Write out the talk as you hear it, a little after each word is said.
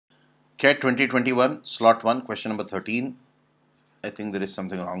CAT 2021 slot 1 question number 13. I think there is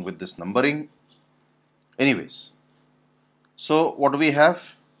something wrong with this numbering. Anyways, so what do we have?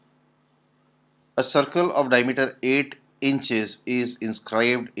 A circle of diameter 8 inches is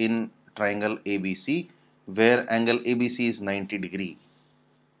inscribed in triangle ABC where angle ABC is 90 degree.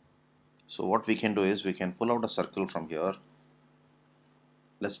 So what we can do is we can pull out a circle from here.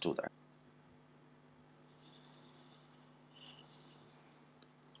 Let's do that.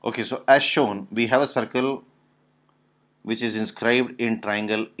 Okay, so as shown, we have a circle which is inscribed in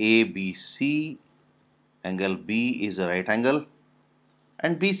triangle ABC. Angle B is a right angle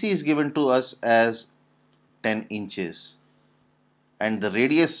and BC is given to us as 10 inches and the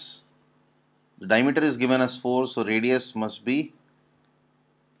radius, the diameter is given as 4, so radius must be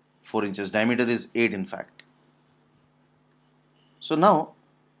 4 inches. Diameter is 8 in fact. So now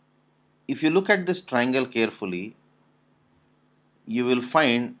if you look at this triangle carefully, you will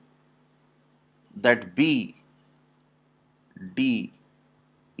find that B, D,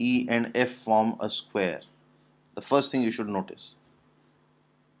 E and F form a square. The first thing you should notice,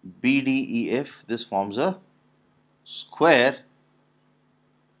 B, D, E, F, this forms a square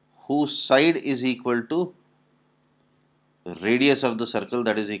whose side is equal to radius of the circle,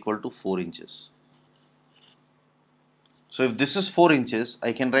 that is equal to 4 inches. So if this is 4 inches,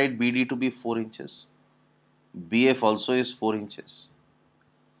 I can write BD to be 4 inches. BF also is 4 inches.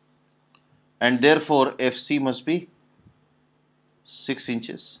 And therefore FC must be 6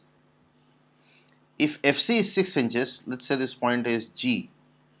 inches. If FC is 6 inches, let's say this point is G,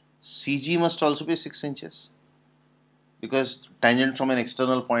 CG must also be 6 inches because tangent from an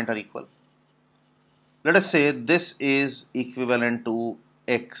external point are equal. Let us say this is equivalent to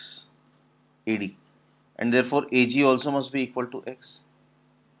X, AD, and therefore AG also must be equal to X.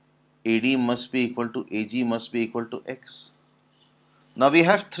 AD must be equal to AG must be equal to X. Now we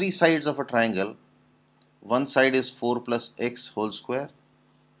have three sides of a triangle. One side is 4 plus X whole square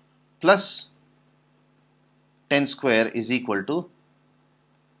plus 10 square is equal to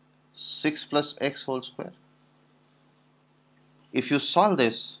 6 plus X whole square. If you solve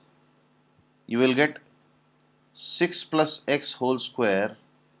this, you will get 6 plus X whole square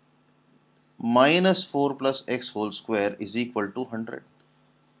minus 4 plus X whole square is equal to 100.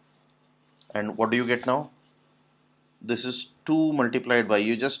 And what do you get now? This is 2 multiplied by,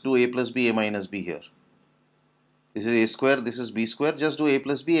 you just do A plus B, A minus B here. This is A square, this is B square, just do A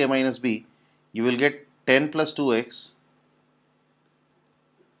plus B, A minus B. You will get 10 plus 2x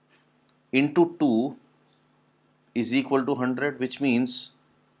into 2 is equal to 100, which means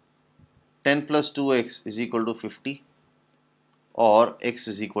 10 plus 2x is equal to 50 or x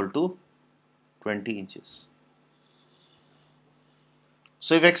is equal to 20 inches.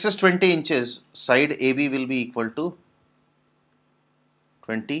 So if x is 20 inches, side AB will be equal to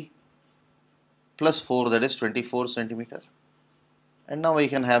 20 plus 4, that is 24 centimeter. And now we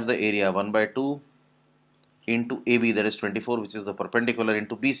can have the area 1 by 2 into AB, that is 24, which is the perpendicular,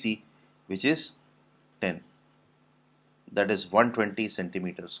 into BC, which is 10. That is 120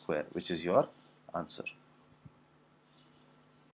 centimeter square, which is your answer.